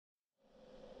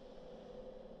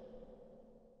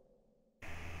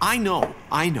I know.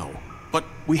 But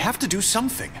we have to do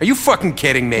something. Are you fucking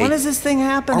kidding me? When is this thing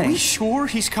happening? Are we sure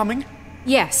he's coming?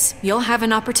 Yes, you'll have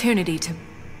an opportunity to...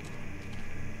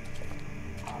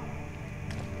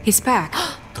 He's back.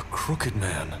 The Crooked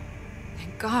Man.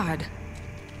 Thank God.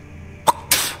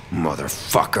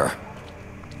 Motherfucker.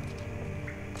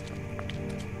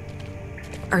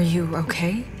 Are you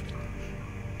okay?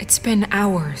 It's been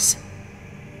hours.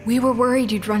 We were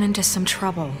worried you'd run into some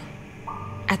trouble.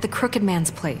 At the Crooked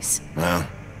Man's place. Well,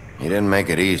 he didn't make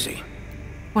it easy.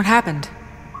 What happened?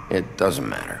 It doesn't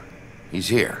matter. He's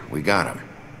here. We got him.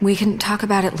 We can talk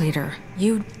about it later.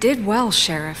 You did well,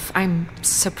 Sheriff. I'm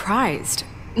surprised.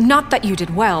 Not that you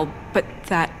did well, but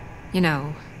that, you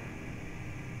know...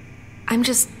 I'm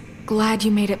just glad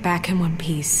you made it back in one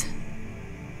piece.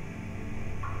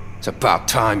 It's about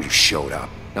time you showed up.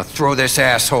 Now throw this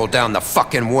asshole down the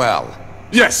fucking well.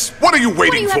 Yes, what are you waiting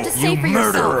What do you have for? to say for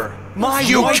murderer!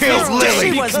 You wife killed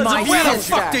Lily! She was my Where the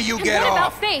sister. fuck do you get what about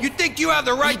off? Faith? You think you have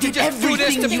the right to did just do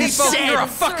this to everything you people? said. You're a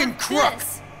fucking crook!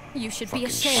 This. You should be Fucking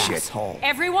ashamed. shithole.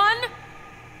 Everyone,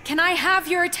 can I have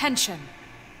your attention?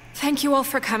 Thank you all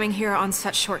for coming here on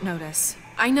such short notice.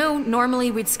 I know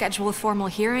normally we'd schedule a formal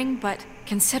hearing, but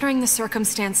considering the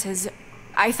circumstances,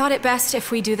 I thought it best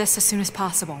if we do this as soon as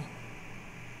possible.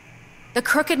 The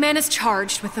Crooked Man is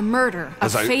charged with the murder of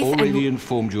As I Faith already and...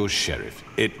 informed your sheriff,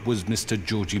 it was Mr.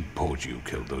 Georgie Porgy who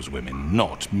killed those women,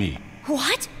 not me.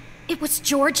 What? It was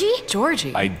Georgie?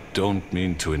 Georgie? I don't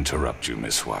mean to interrupt you,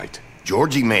 Miss White.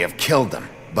 Georgie may have killed them,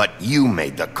 but you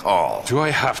made the call. Do I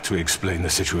have to explain the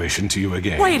situation to you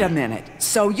again? Wait a minute.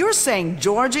 So you're saying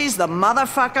Georgie's the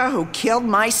motherfucker who killed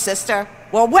my sister?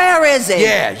 Well, where is he?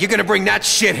 Yeah, you're gonna bring that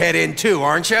shithead in too,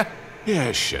 aren't you?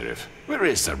 Yes, Sheriff. Where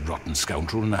is that rotten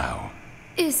scoundrel now?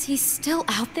 Is he still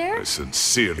out there? I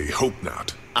sincerely hope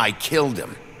not. I killed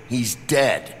him. He's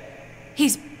dead.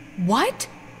 He's... what?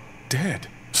 Dead?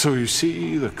 So you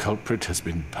see, the culprit has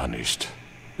been punished.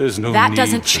 There's no That need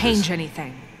doesn't for change this.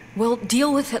 anything. We'll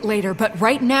deal with it later, but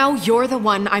right now, you're the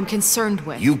one I'm concerned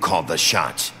with. You called the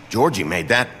shots. Georgie made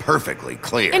that perfectly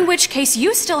clear. In which case,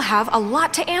 you still have a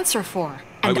lot to answer for.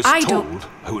 And I was don't... told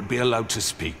I would be allowed to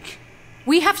speak.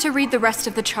 We have to read the rest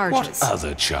of the charges. What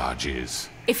other charges?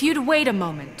 If you'd wait a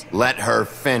moment. Let her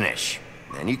finish.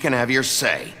 Then you can have your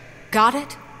say. Got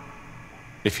it?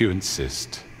 If you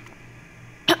insist.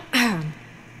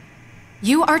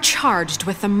 You are charged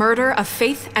with the murder of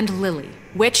Faith and Lily,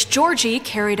 which Georgie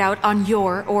carried out on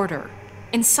your order,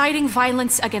 inciting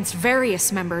violence against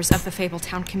various members of the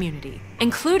Fabletown community,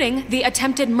 including the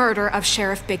attempted murder of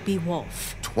Sheriff Bigby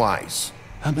Wolf. Twice.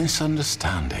 A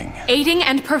misunderstanding. Aiding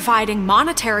and providing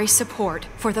monetary support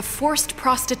for the forced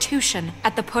prostitution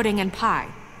at the Pudding and Pie.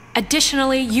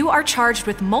 Additionally, you are charged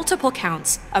with multiple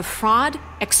counts of fraud,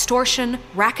 extortion,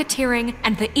 racketeering,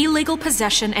 and the illegal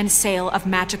possession and sale of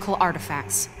magical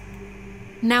artifacts.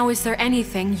 Now, is there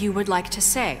anything you would like to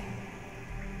say?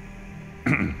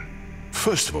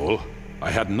 First of all,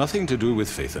 I had nothing to do with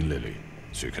Faith and Lily,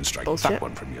 so you can strike Bullshit. that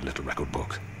one from your little record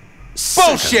book.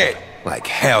 Bullshit! Like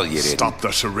hell you didn't. Stop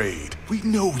the charade. We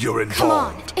know you're Come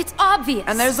on, involved. it's obvious.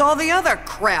 And there's all the other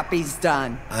crap he's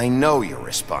done. I know you're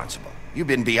responsible. You've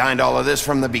been behind all of this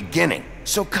from the beginning.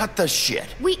 So cut the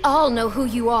shit. We all know who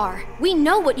you are. We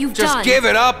know what you've Just done. give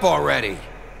it up already.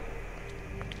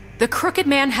 The Crooked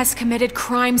Man has committed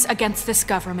crimes against this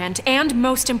government and,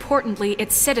 most importantly,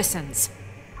 its citizens.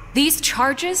 These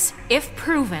charges, if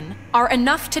proven, are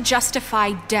enough to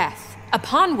justify death,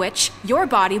 upon which your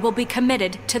body will be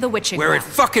committed to the witching Where it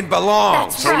ground. fucking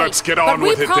belongs. That's So right. let's get But on we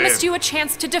with it promised then. you a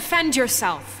chance to defend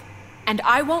yourself, and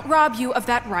I won't rob you of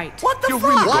that right. What the You're fuck?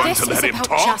 really going This to is let him about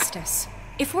talk? justice.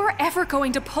 If we're ever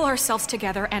going to pull ourselves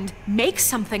together and make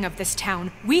something of this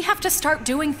town, we have to start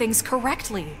doing things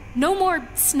correctly. No more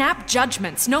snap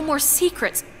judgments, no more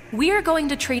secrets. We are going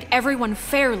to treat everyone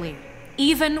fairly,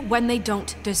 even when they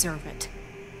don't deserve it.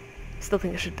 Still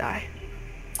think I should die.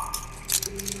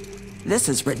 This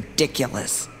is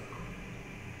ridiculous.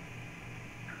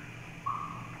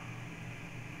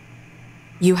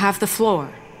 You have the floor.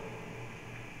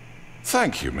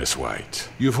 Thank you, Miss White.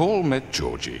 You've all met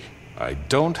Georgie. I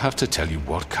don't have to tell you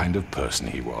what kind of person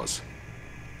he was.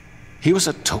 He was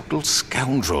a total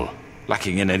scoundrel,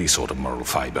 lacking in any sort of moral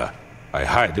fiber. I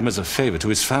hired him as a favor to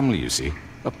his family, you see.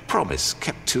 A promise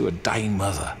kept to a dying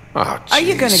mother. Oh, Are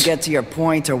you gonna jeez. get to your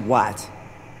point or what?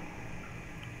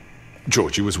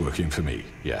 Georgie was working for me,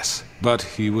 yes. But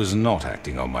he was not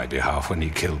acting on my behalf when he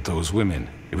killed those women.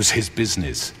 It was his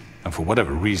business. And for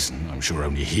whatever reason, I'm sure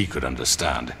only he could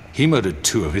understand, he murdered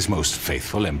 2 of his most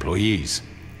faithful employees.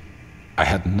 I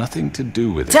had nothing to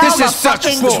do with it. Tell This the is such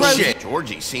fucking bullshit. truth.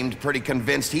 Georgie seemed pretty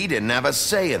convinced he didn't have a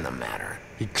say in the matter.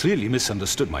 He clearly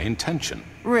misunderstood my intention.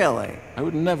 Really? I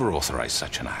would never authorize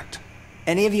such an act.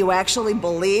 Any of you actually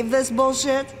believe this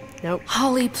bullshit? Nope.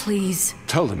 Holly, please.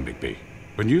 Tell them, Bigby.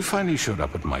 When you finally showed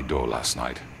up at my door last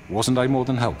night, wasn't I more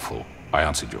than helpful? I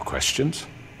answered your questions.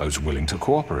 I was willing to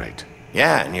cooperate.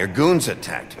 Yeah, and your goons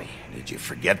attacked me. Did you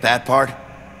forget that part?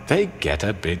 They get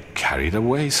a bit carried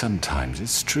away sometimes,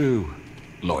 it's true.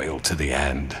 Loyal to the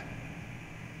end.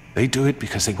 They do it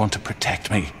because they want to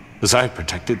protect me, as I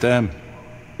protected them.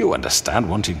 You understand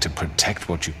wanting to protect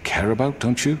what you care about,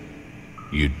 don't you?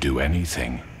 You'd do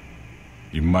anything.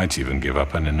 You might even give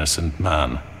up an innocent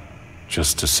man,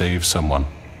 just to save someone.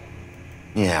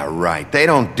 Yeah, right. They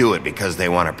don't do it because they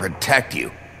want to protect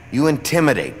you. You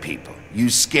intimidate people,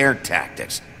 use scare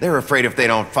tactics. They're afraid if they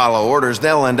don't follow orders,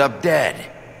 they'll end up dead.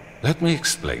 Let me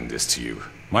explain this to you.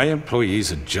 My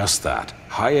employees are just that,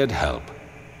 hired help.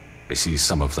 I see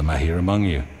some of them are here among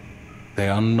you. They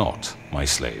are not my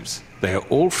slaves. They are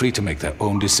all free to make their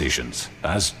own decisions,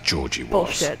 as Georgie was.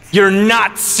 Bullshit. You're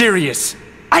not serious!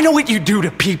 I know what you do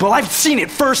to people, I've seen it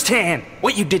firsthand!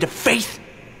 What you did to Faith,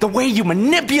 the way you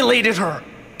manipulated her!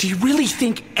 Do you really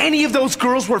think any of those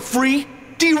girls were free?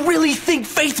 Do you really think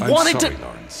Faith wanted to— I'm sorry,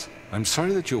 Lawrence. I'm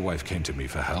sorry that your wife came to me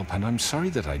for help, and I'm sorry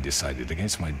that I decided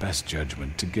against my best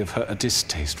judgment to give her a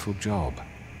distasteful job.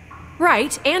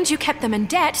 Right, and you kept them in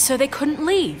debt so they couldn't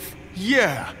leave.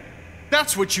 Yeah.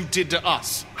 That's what you did to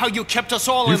us. How you kept us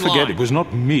all You in line. forget it was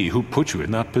not me who put you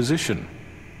in that position.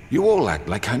 You all act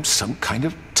like I'm some kind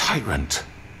of tyrant.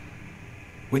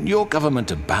 When your government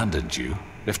abandoned you,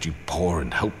 left you poor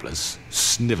and helpless,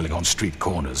 sniveling on street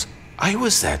corners, I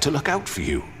was there to look out for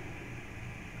you.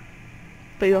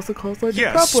 But you also caused loads of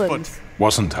Yes, problems.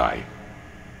 Wasn't I?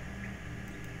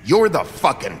 You're the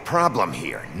fucking problem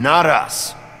here, not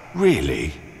us.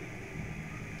 Really?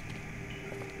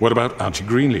 What about Auntie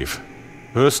Greenleaf?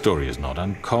 Her story is not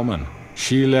uncommon.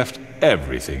 She left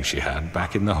everything she had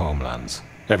back in the homelands.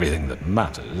 Everything that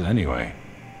matters, anyway.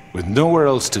 With nowhere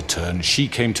else to turn, she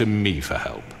came to me for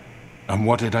help. And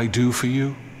what did I do for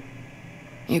you?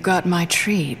 You got my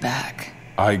tree back.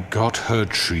 I got her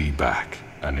tree back,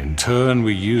 and in turn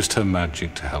we used her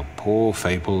magic to help poor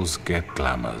Fables get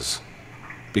glamours.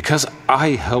 Because I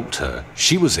helped her,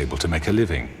 she was able to make a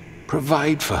living,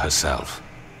 provide for herself.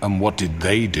 And what did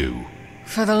they do?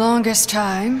 For the longest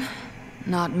time,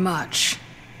 not much,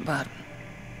 but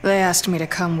they asked me to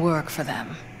come work for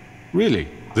them. Really?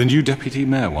 The new deputy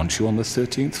mayor wants you on the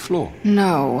 13th floor?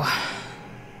 No.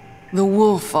 The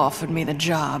wolf offered me the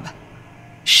job.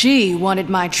 She wanted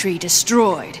my tree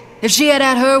destroyed. If she had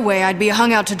her way, I'd be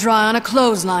hung out to dry on a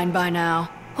clothesline by now.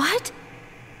 What?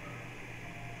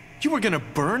 You were gonna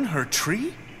burn her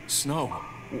tree? Snow,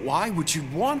 why would you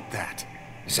want that?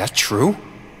 Is that true?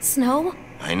 Snow?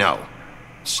 I know.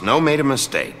 Snow made a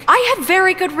mistake. I had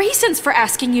very good reasons for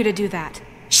asking you to do that.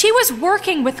 She was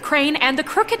working with Crane and the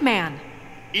Crooked Man.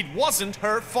 It wasn't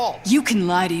her fault. You can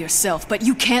lie to yourself, but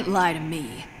you can't lie to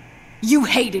me. You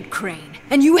hated Crane,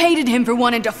 and you hated him for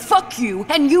wanting to fuck you,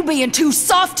 and you being too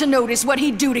soft to notice what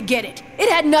he'd do to get it. It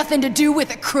had nothing to do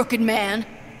with a Crooked Man.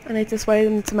 And I just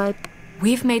waited into my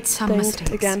We've made some thing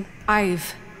mistakes. again.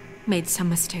 I've made some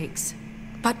mistakes.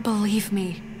 But believe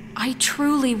me, I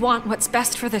truly want what's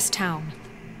best for this town.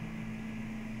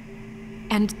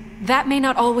 And that may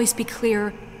not always be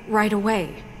clear right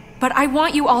away. But I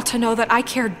want you all to know that I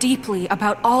care deeply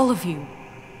about all of you.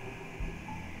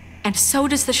 And so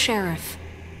does the sheriff.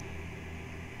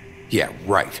 Yeah,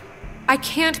 right. I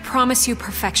can't promise you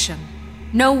perfection.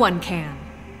 No one can.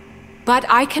 But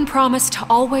I can promise to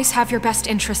always have your best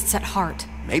interests at heart.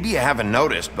 Maybe you haven't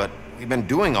noticed, but we've been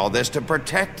doing all this to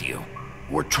protect you.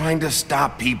 We're trying to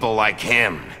stop people like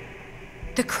him.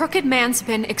 The Crooked Man's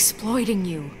been exploiting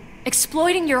you.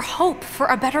 Exploiting your hope for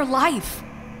a better life.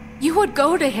 You would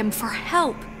go to him for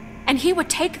help, and he would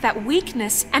take that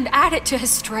weakness and add it to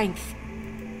his strength.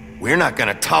 We're not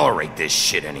gonna tolerate this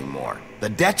shit anymore. The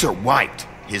debts are wiped.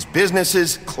 His business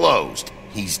is closed.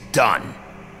 He's done.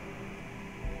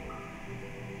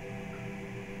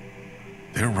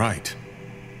 They're right.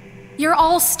 You're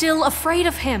all still afraid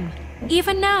of him,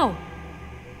 even now.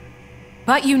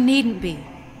 But you needn't be.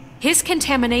 His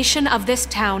contamination of this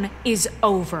town is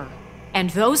over,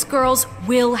 and those girls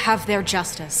will have their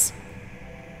justice.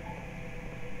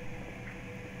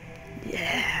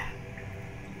 Yeah.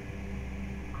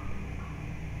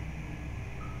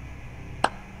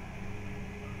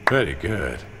 Very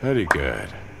good, very good.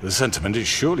 The sentiment is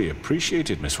surely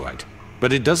appreciated, Miss White.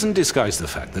 But it doesn't disguise the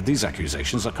fact that these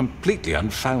accusations are completely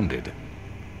unfounded.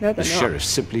 No, The they're not. sheriff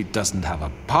simply doesn't have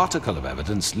a particle of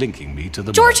evidence linking me to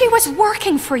the Georgie murder. was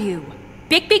working for you.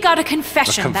 Bigby got a A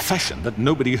confession confession that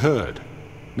nobody heard.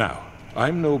 Now,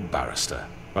 I'm no barrister,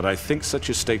 but I think such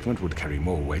a statement would carry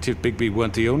more weight if Bigby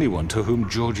weren't the only one to whom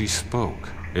Georgie spoke.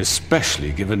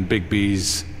 Especially given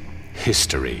Bigby's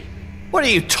history. What are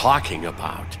you talking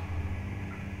about?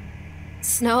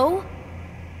 Snow?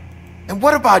 And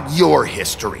what about your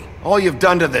history? All you've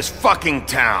done to this fucking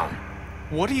town?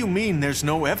 What do you mean there's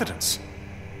no evidence?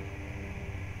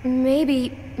 Maybe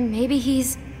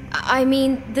he's... I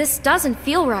mean, this doesn't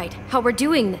feel right, how we're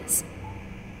doing this.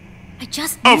 I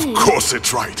just need... Of course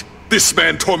it's right. This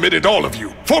man tormented all of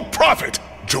you, for profit!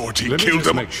 Georgie Let me killed just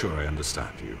them. make sure I understand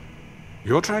you.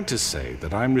 You're trying to say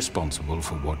that I'm responsible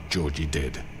for what Georgie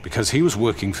did, because he was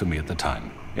working for me at the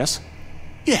time, yes?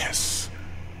 Yes.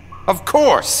 Of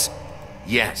course!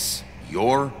 Yes,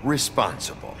 you're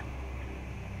responsible.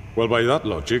 Well, by that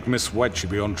logic, Miss White should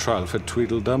be on trial for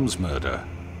Tweedledum's murder.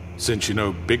 Since you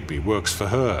know Bigby works for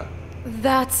her.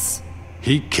 That's...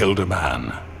 He killed a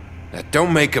man. That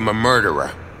don't make him a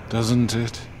murderer. Doesn't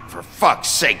it? For fuck's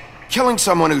sake, killing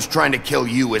someone who's trying to kill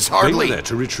you is They hardly... were there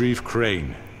to retrieve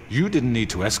Crane. You didn't need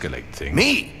to escalate things.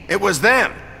 Me? It was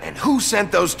them. And who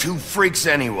sent those two freaks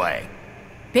anyway?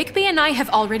 Bigby and I have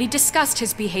already discussed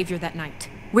his behavior that night.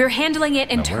 We're handling it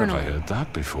Now, internally. where have I heard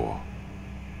that before?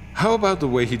 How about the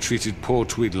way he treated poor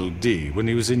Tweedledee when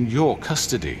he was in your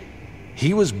custody?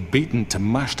 He was beaten to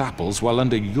mashed apples while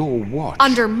under your watch.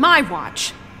 Under my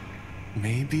watch.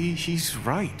 Maybe he's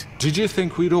right. Did you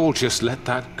think we'd all just let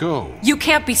that go? You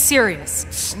can't be serious.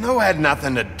 Snow had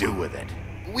nothing to do with it.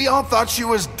 We all thought she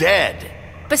was dead.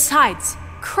 Besides,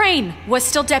 Crane was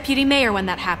still deputy mayor when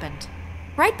that happened.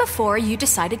 Right before you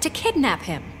decided to kidnap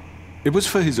him. It was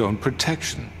for his own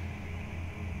protection.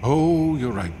 Oh,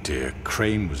 you're right, dear.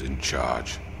 Crane was in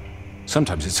charge.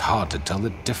 Sometimes it's hard to tell the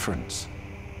difference.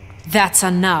 That's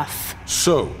enough.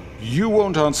 So, you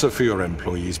won't answer for your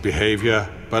employees' behavior,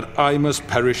 but I must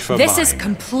perish for This mine. is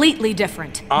completely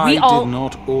different. I We all... did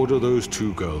not order those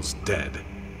two girls dead.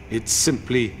 It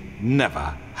simply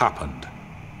never happened.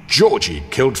 Georgie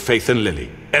killed Faith and Lily.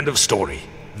 End of story.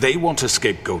 They want to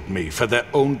scapegoat me for their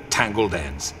own tangled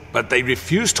ends, but they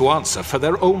refuse to answer for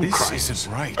their own This crimes.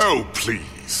 isn't right. Oh,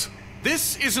 please.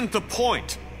 This isn't the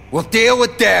point. We'll deal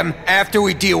with them after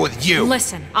we deal with you.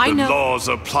 Listen, I The know... laws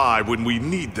apply when we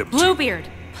need them to. Bluebeard,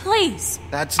 please.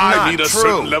 That's not I mean, a true.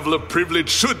 certain level of privilege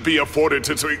should be afforded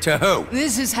to... To who?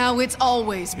 This is how it's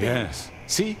always been. Yes.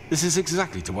 See, this is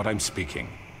exactly to what I'm speaking.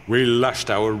 We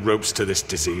lashed our ropes to this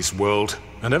diseased world,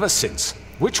 and ever since,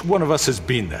 which one of us has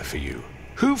been there for you?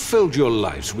 Who filled your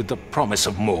lives with the promise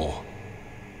of more?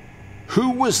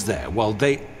 Who was there while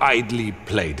they idly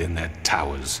played in their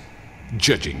towers,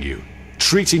 judging you,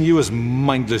 treating you as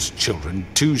mindless children,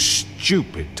 too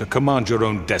stupid to command your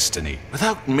own destiny?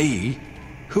 Without me,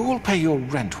 who will pay your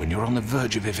rent when you're on the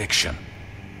verge of eviction?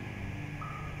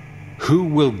 Who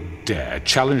will dare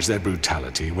challenge their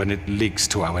brutality when it leaks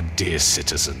to our dear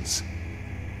citizens?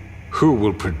 Who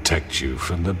will protect you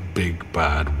from the big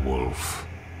bad wolf?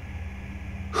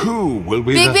 Who will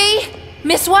be Bigby!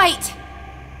 Miss White!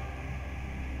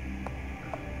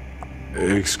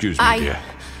 Excuse me, dear.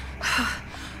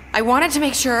 I wanted to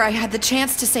make sure I had the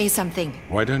chance to say something.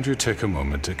 Why don't you take a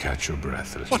moment to catch your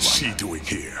breath, little What's one? she doing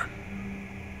here?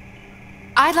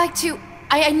 I'd like to...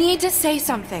 I need to say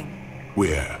something.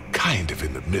 We're kind of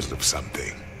in the middle of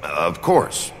something. Of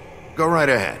course. Go right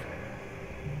ahead.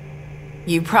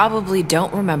 You probably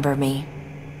don't remember me.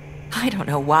 I don't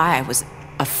know why I was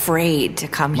afraid to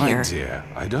come My here. dear,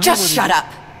 I don't know Just what shut it-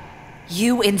 up.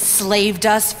 You enslaved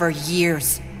us for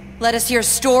years. Let us hear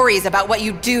stories about what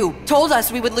you do. Told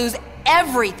us we would lose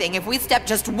everything if we stepped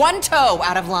just one toe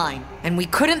out of line. And we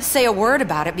couldn't say a word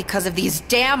about it because of these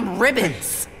damn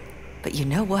ribbons. But you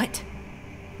know what?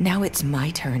 Now it's my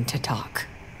turn to talk.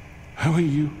 How are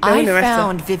you? I Narissa.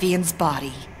 found Vivian's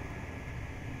body.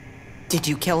 Did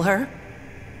you kill her?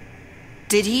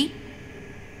 Did he?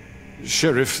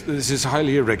 Sheriff, this is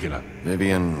highly irregular.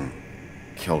 Vivian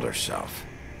killed herself.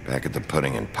 Back at the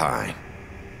Pudding and Pie.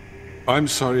 I'm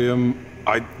sorry,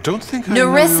 I don't think I know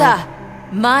your-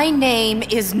 Narissa! My name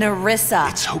is Narissa.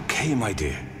 It's okay, my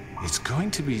dear. It's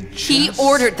going to be just... He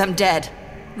ordered them dead.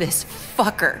 This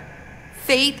fucker.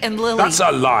 Faith and Lily. That's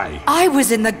a lie. I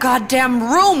was in the goddamn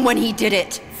room when he did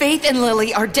it. Faith and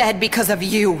Lily are dead because of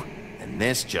you. And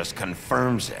this just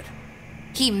confirms it.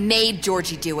 He made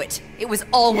Georgie do it. It was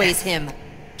always him.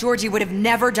 Georgie would have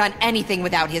never done anything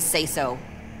without his say-so.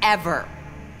 Ever.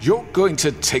 You're going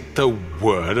to take the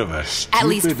word of a stupid... At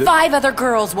least 5 other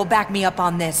girls will back me up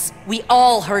on this. We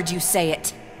all heard you say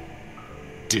it.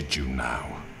 Did you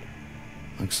now?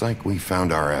 Looks like we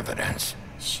found our evidence.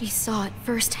 She saw it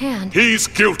firsthand. He's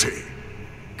guilty.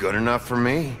 Good enough for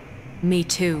me. Me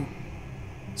too.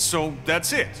 So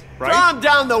that's it, right? Calm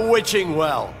down the witching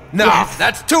well. No,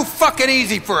 that's too fucking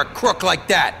easy for a crook like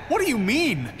that. What do you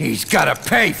mean? He's gotta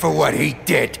pay for what he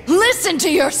did. Listen to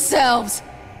yourselves!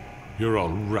 You're all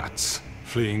rats,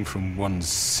 fleeing from one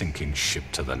sinking ship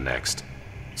to the next.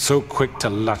 So quick to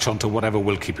latch onto whatever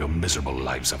will keep your miserable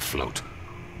lives afloat.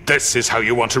 This is how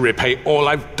you want to repay all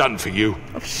I've done for you?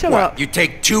 Oh, shut up. You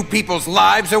take 2 people's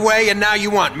lives away and now you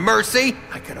want mercy?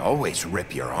 I could always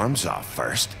rip your arms off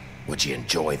first. Would you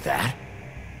enjoy that?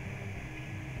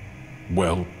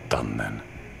 Well done, then.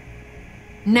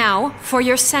 Now, for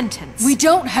your sentence. We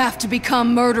don't have to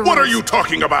become murderers. What are you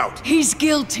talking about? He's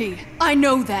guilty. I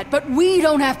know that, but we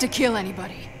don't have to kill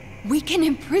anybody. We can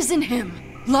imprison him.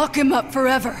 Lock him up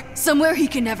forever. Somewhere he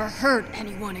can never hurt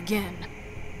anyone again.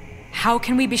 How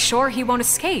can we be sure he won't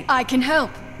escape? I can help.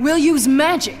 We'll use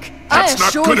magic. That's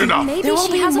not good enough. Maybe There will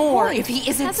she be has more a point. if he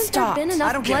isn't Hasn't stopped. there been enough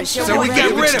I don't give a bloodshed shit. So we already?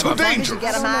 get rid of It's too him. dangerous.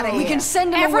 Get him out of We here. can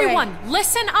send him Everyone, away.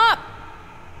 listen up!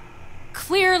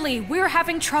 Clearly, we're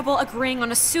having trouble agreeing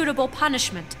on a suitable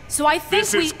punishment. So I think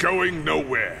This is going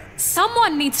nowhere.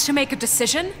 someone needs to make a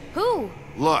decision. Who?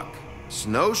 Look,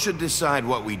 Snow should decide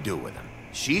what we do with him.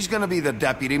 She's gonna be the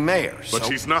deputy mayor, But so...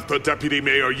 she's not the deputy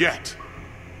mayor yet.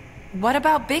 What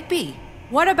about Bigby?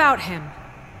 What about him?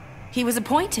 He was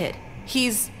appointed.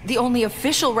 He's the only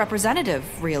official representative,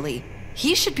 really.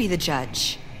 He should be the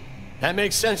judge. That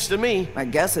makes sense to me. I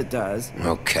guess it does.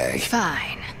 Okay.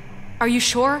 Fine. Are you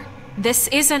sure? This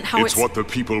isn't how It's what the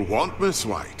people want, Miss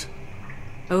White.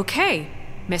 Okay,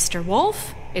 Mr.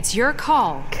 Wolf, it's your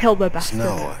call. Kill the bastard.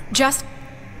 Snow, Just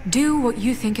do what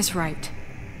you think is right.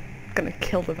 Gonna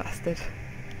kill the bastard.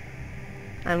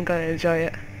 I'm gonna enjoy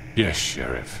it. Yes,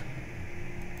 Sheriff.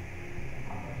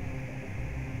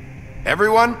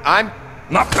 everyone, I'm...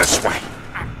 Not this way!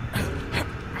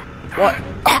 What?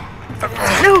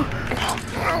 No!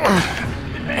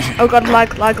 Oh god, lag.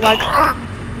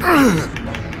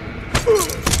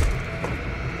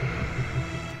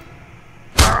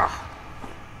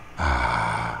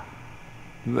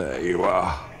 There you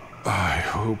are. I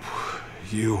hope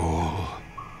you all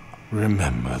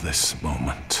remember this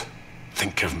moment.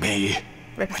 Think of me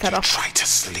Rip his when head you off. try to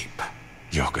sleep.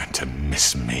 You're going to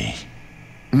miss me.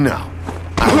 No,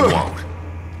 I won't.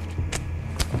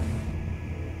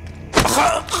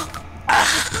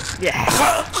 Yeah.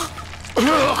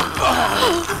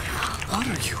 What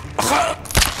are you?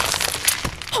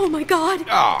 Oh my god!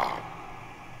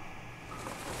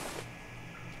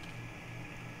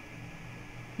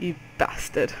 You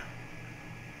bastard.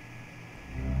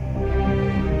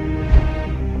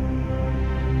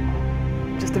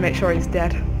 Just to make sure he's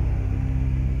dead.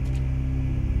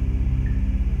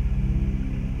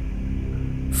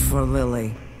 For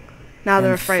Lily. Now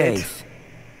they're and afraid. Faith.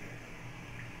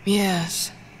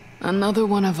 Yes. Another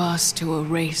one of us to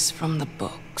erase from the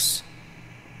books.